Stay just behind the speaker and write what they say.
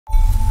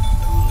Alright,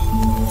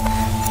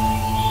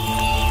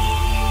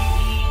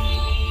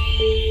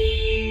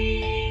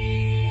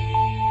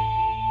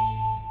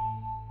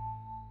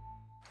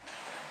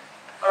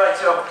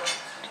 so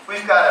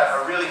we've got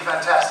a really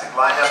fantastic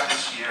lineup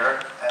this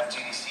year at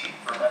GDC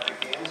for Epic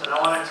Games, and I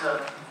wanted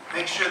to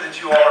make sure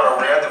that you all are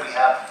aware that we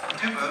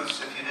have 2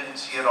 booths if you didn't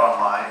see it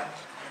online.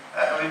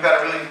 And we've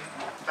got a really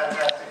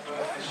fantastic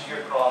booth this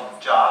year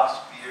called Jobs,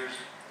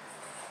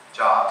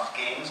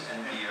 Games,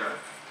 and Beer.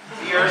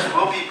 Beers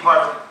will be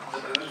part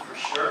of the booth for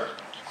sure.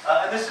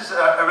 And this is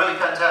a really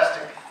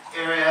fantastic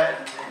area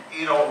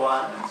in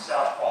 801 in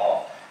South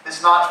Hall.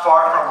 It's not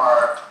far from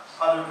our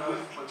other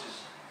booth, which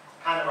is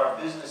kind of our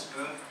business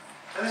booth.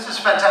 And this is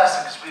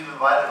fantastic because we've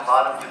invited a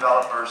lot of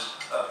developers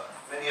of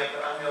many of the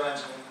Unreal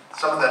Engine,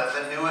 some of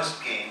the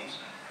newest games.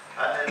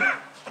 And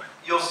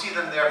you'll see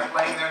them there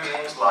playing their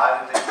games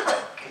live in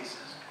many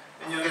cases.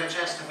 And you'll get a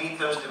chance to meet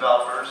those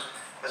developers,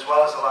 as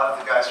well as a lot of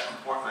the guys from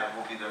Fortnite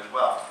will be there as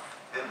well.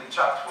 It'll be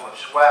chock full of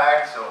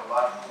swag, so a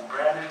lot of cool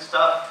branded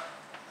stuff.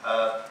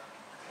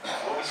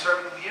 We'll be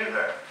serving beer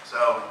there.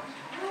 So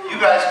you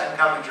guys can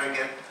come and drink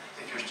it.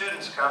 If your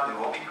students come, they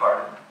will be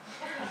carded.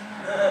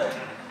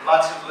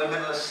 Lots of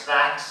limitless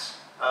snacks,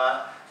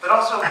 but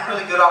also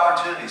really good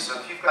opportunities. So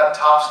if you've got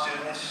top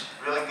students,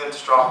 really good,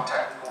 strong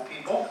technical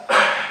people,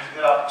 it's a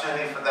good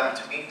opportunity for them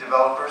to meet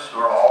developers who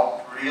are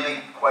all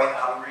really quite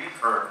hungry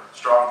for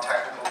strong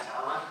technical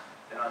talent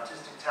and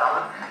artistic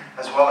talent,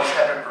 as well as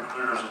Epic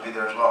recruiters will be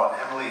there as well.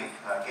 And Emily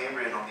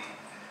Gabriel will be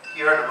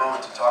here in a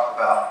moment to talk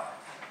about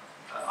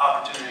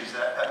opportunities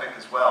at Epic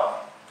as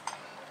well.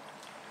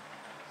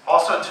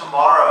 Also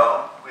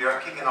tomorrow, we are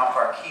kicking off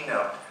our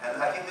keynote,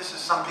 and I think this is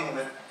something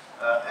that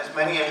as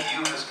many of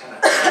you as can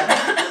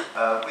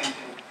attend, we've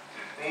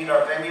made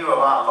our venue a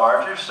lot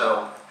larger,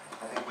 so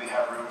I think we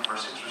have room for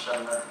 600 or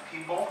 700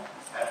 people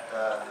at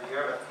the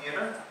Yerba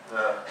Theater,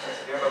 the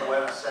Yerba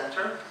Buena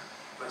Center,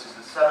 which is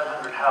at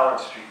 700 Howard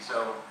Street.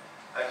 So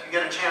if you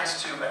get a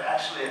chance to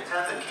actually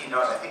attend the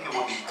keynote, I think it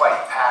will be quite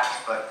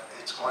packed, but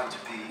it's going to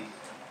be,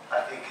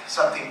 I think,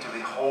 something to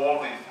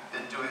behold. We've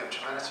been doing a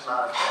tremendous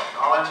amount of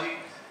technology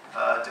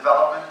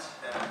development,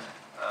 and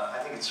I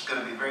think it's going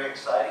to be very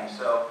exciting.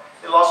 So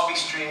it'll also be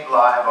streamed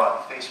live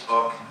on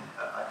Facebook,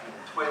 I think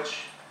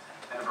Twitch,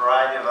 and a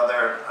variety of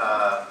other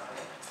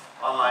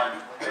online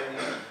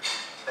venues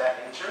of that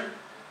nature.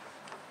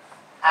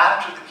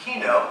 After the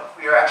keynote,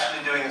 we are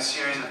actually doing a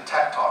series of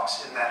tech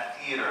talks in that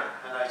theater,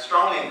 and I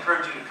strongly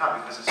encourage you to come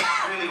because it's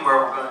really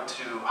where we're going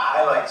to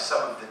highlight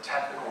some of the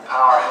technical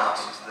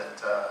powerhouses that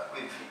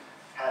we've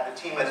had the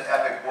team at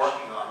Epic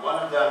working on. One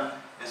of them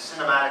is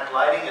cinematic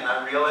lighting and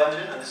Unreal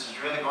Engine, and this is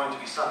really going to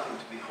be something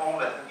to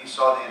behold. I think you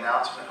saw the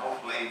announcement,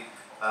 hopefully,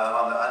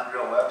 on the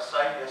Unreal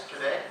website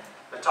yesterday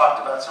that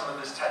talked about some of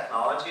this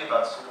technology,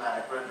 about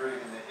cinematic rendering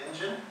in the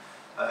engine.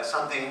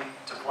 Something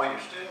to point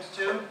your students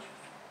to.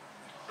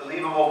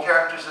 Believable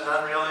characters in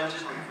Unreal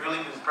Engine. We've really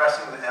been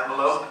pressing the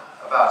envelope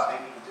about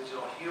making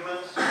digital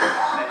humans,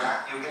 and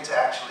you'll get to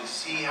actually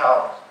see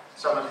how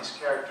some of these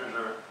characters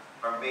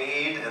are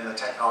made and the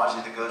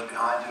technology that goes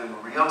behind doing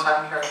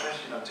real-time characters.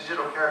 You know,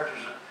 digital characters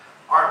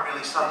aren't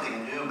really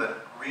something new,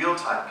 but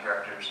real-time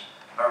characters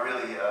are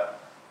really,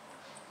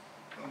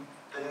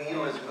 the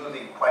needle is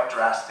moving quite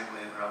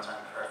drastically in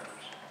real-time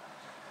characters.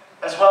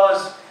 As well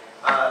as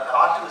the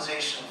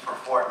optimization for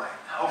Fortnite.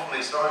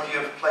 Hopefully some of you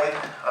have played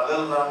a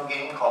little-known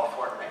game called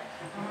Fortnite.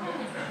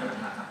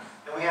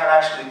 And we have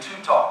actually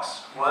 2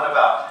 talks. One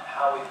about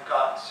how we've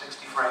got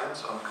 60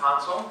 frames on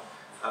console,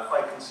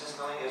 quite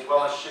consistently, as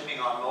well as shipping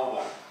on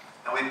mobile.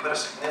 And we put a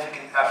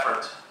significant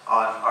effort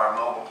on our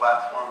mobile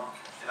platform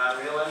in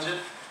Unreal Engine.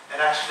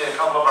 And actually a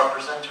couple of our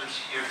presenters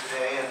here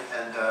today,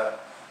 and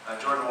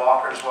Jordan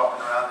Walker is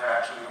walking around there,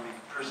 actually going to be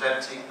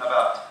presenting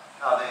about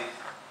how they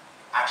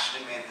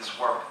actually made this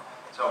work.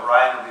 So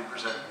Ryan will be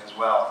presenting as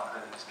well,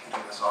 and he's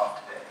kicking us off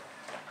today.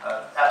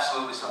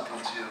 Absolutely something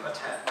to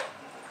attend.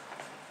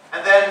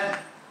 And then,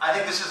 I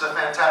think this is a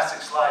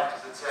fantastic slide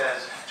because it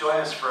says,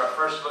 join us for a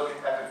first look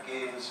at Epic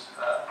Games'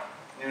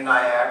 new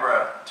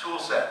Niagara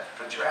toolset,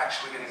 but you're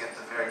actually going to get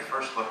the very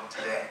first look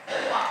today.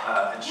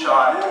 And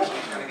Sean is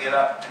going to get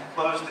up and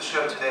close the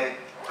show today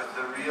with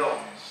the real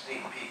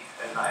sneak peek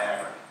at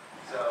Niagara.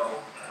 So,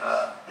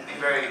 be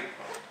very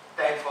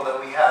thankful that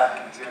we have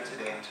him here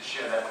today to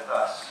share that with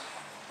us.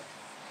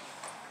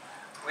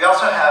 We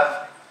also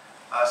have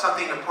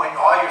something to point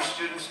all your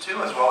students to,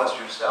 as well as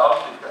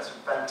yourselves. We've got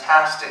some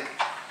fantastic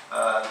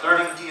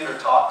learning theater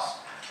talks,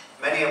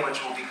 many of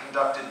which will be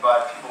conducted by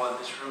people in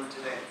this room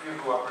today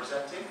who are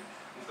presenting.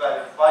 We've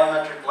got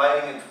volumetric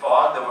lighting and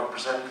fog that were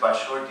presented by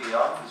Shor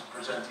Dion, who's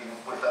presenting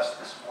with us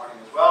this morning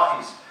as well.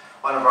 He's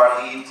one of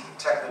our lead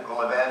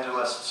technical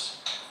evangelists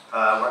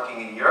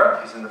working in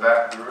Europe. He's in the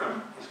back of the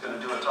room. He's going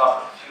to do a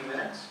talk in a few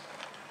minutes.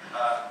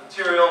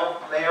 Material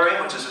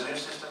layering, which is a new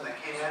system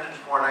that came in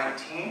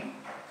 419.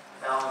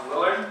 Alan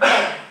Willard.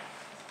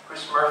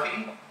 Chris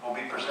Murphy will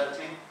be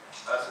presenting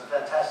some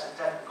fantastic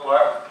technical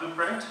art with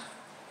Blueprint,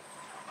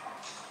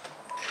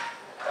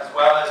 as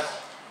well as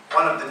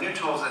one of the new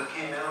tools that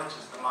came in, which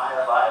is the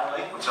Maya Live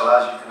Link, which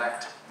allows you to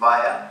connect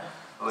Maya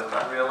with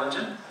Unreal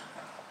Engine.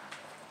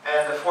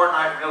 And the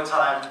fortnight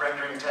real-time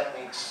rendering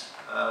techniques,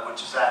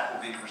 which Zach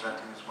will be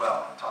presenting as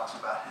well. It talks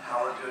about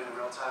how we're doing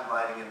real-time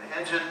lighting in the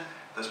engine,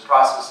 those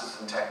processes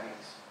and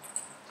techniques.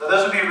 So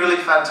those would be really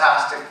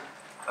fantastic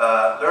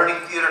learning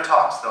theater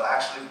talks. They'll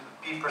actually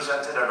be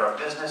presented at our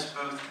business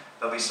booth.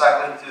 They'll be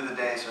cycling through the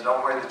day, so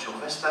don't worry that you'll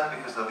miss them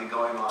because they'll be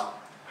going on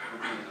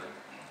repeatedly.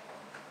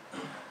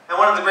 And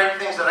one of the great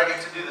things that I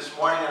get to do this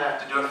morning, and I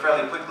have to do it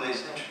fairly quickly,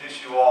 is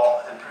introduce you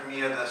all and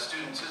premiere the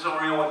Student Sizzle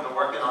Reel. We've been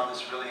working on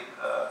this really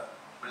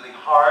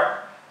hard.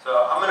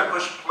 So I'm going to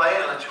push play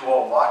and let you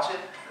all watch it,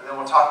 and then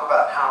we'll talk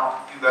about how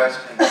you guys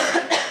can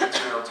get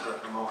material to it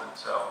in a moment.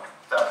 So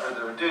without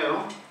further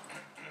ado.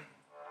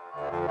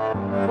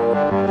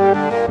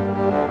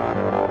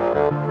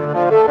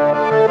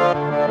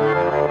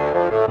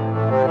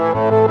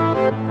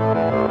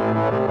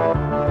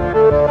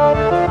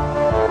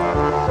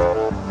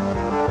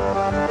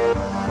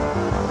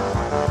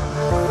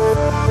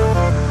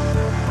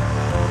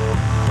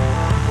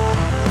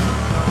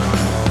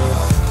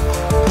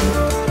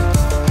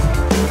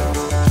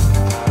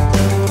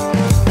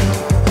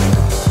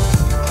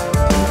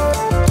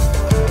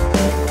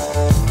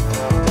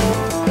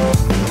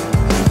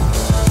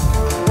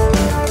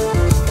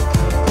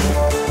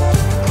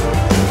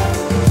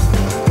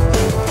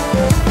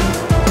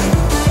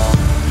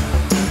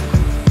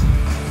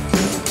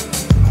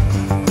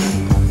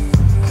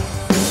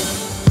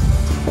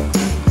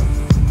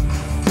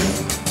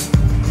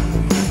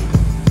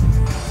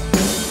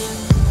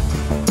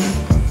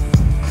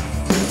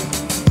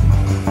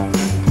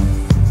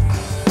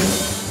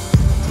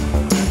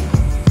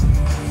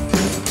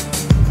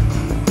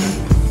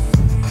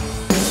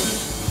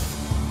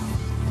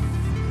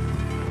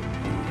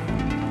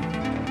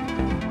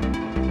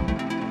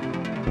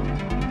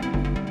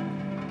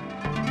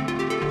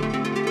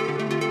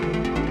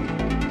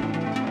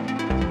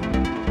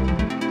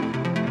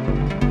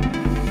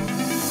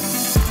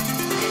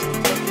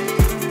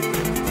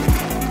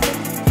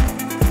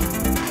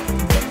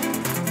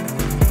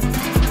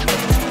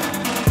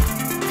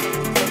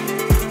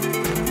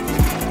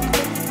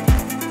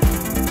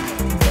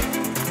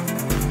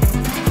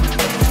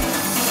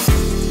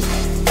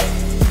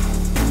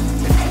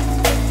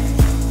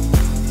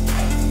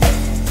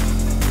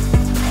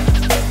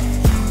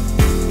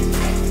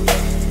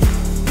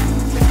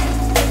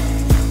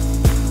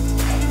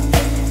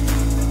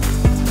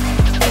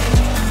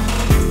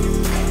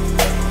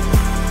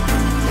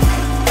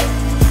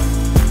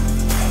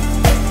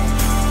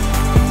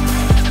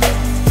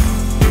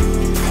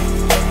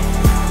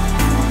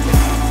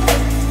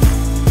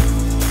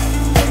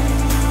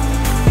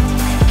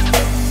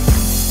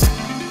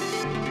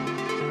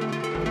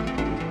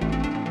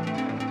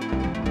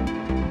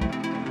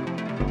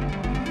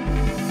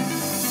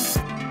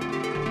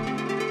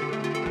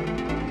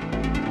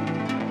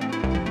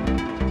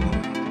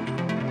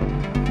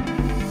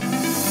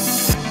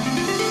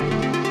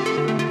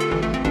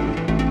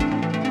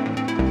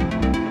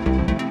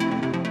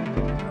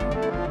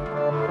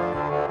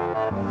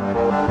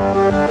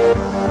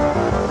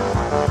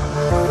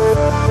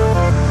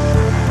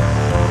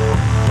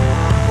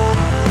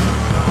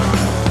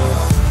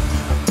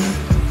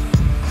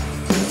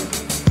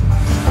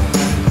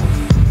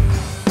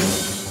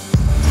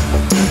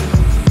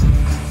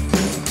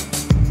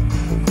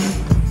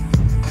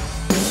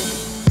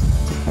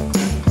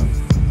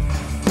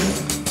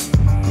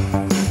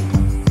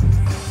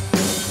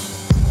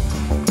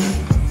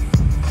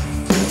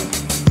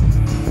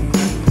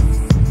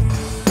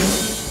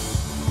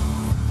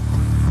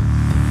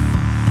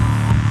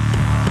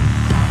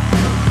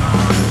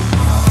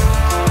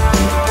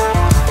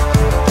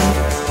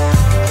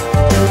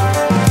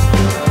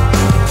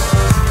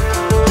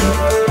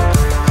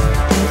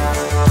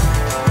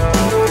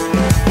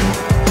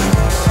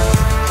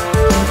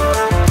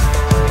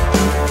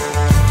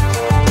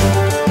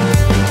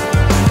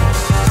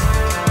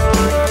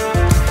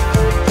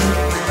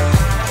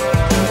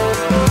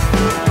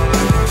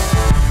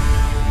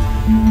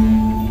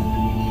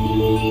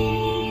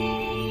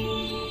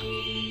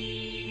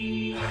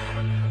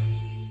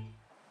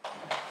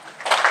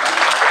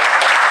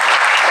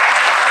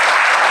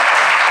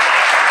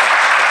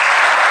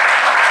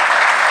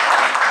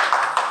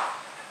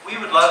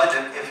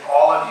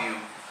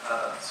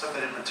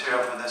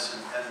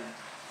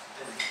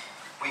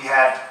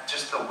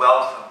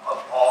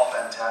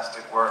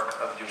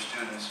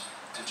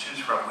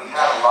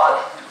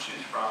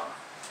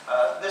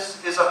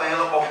 This is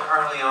available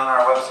currently on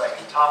our website,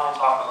 and Tom will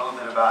talk a little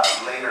bit about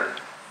it later,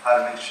 how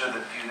to make sure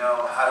that you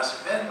know how to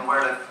submit and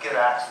where to get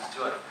access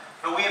to it.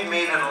 But we have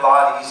made it a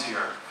lot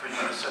easier for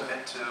you to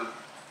submit to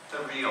the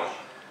Reel.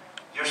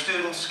 Your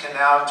students can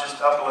now just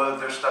upload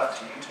their stuff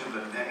to YouTube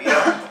and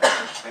Vimeo.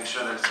 Make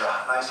sure that it's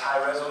a nice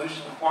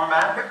high-resolution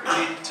format,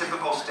 really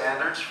typical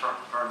standards for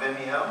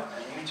Vimeo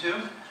and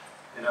YouTube.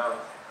 You know,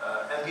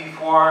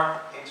 MP4,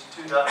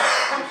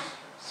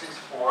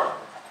 H.2.64,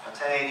 a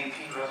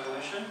 1080p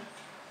resolution.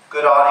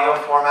 Good audio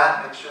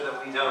format. Make sure that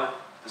we know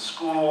the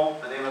school,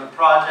 the name of the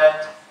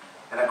project,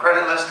 and a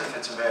credit list if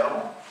it's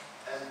available,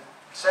 and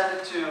send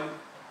it to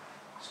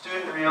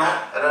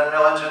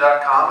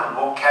studentreel@unrealengine.com, and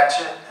we'll catch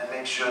it and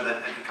make sure that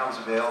it becomes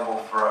available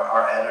for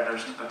our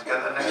editors to put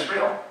together the next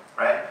reel,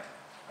 right?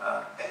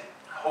 It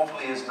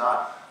hopefully is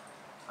not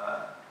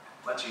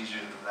much easier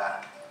than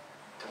that,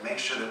 to make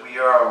sure that we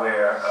are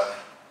aware of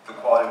the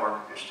quality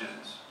work of your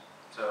students.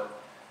 So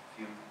if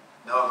you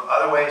know of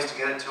other ways to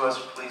get it to us,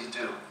 please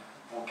do.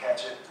 We'll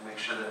catch it to make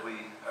sure that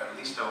we are at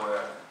least aware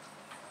of it.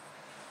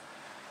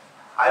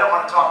 I don't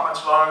want to talk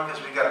much longer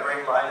because we've got a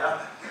great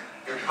lineup.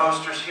 Your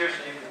posters here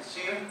so you can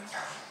see them.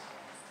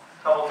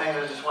 A couple things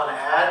I just want to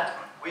add.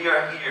 We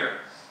are here.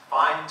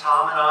 Find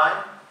Tom and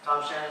I.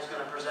 Tom Shannon's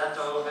going to present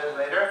a little bit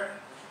later.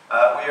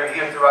 We are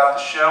here throughout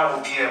the show.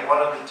 We'll be at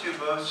one of the 2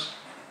 booths.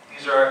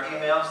 These are our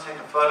emails. Take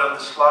a photo of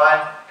the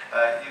slide.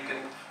 You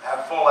can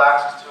have full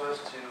access to us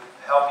to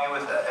help you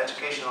with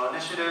educational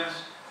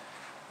initiatives.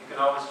 You can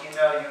always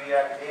email UE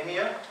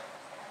Academia.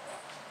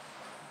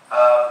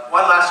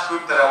 One last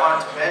group that I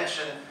wanted to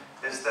mention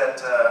is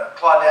that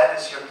Claudette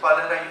is here.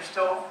 Claudette, are you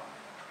still?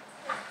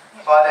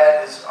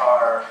 Claudette is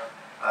our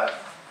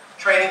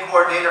training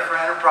coordinator for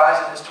Enterprise,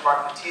 and Mr.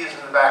 Mark Petit is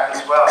in the back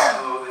as well,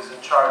 who is in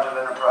charge of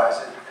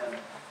Enterprise. And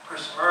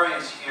Chris Murray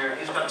is here.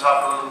 He's going to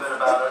talk a little bit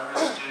about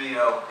Unreal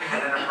Studio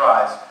and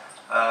Enterprise.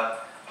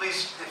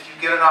 Please, if you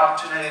get an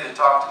opportunity to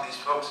talk to these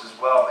folks as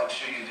well, make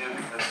sure you do,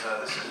 because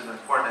this is an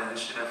important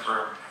initiative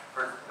for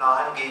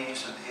non-game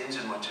use of the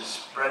engine, which is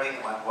spreading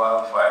like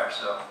wildfire.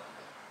 So,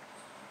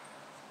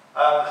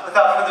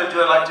 without further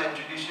ado, I'd like to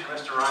introduce you to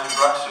Mr. Ryan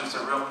Brooks, who's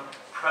a real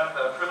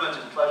privilege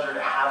and pleasure to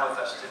have with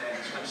us today.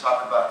 He's going to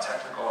talk about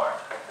technical art.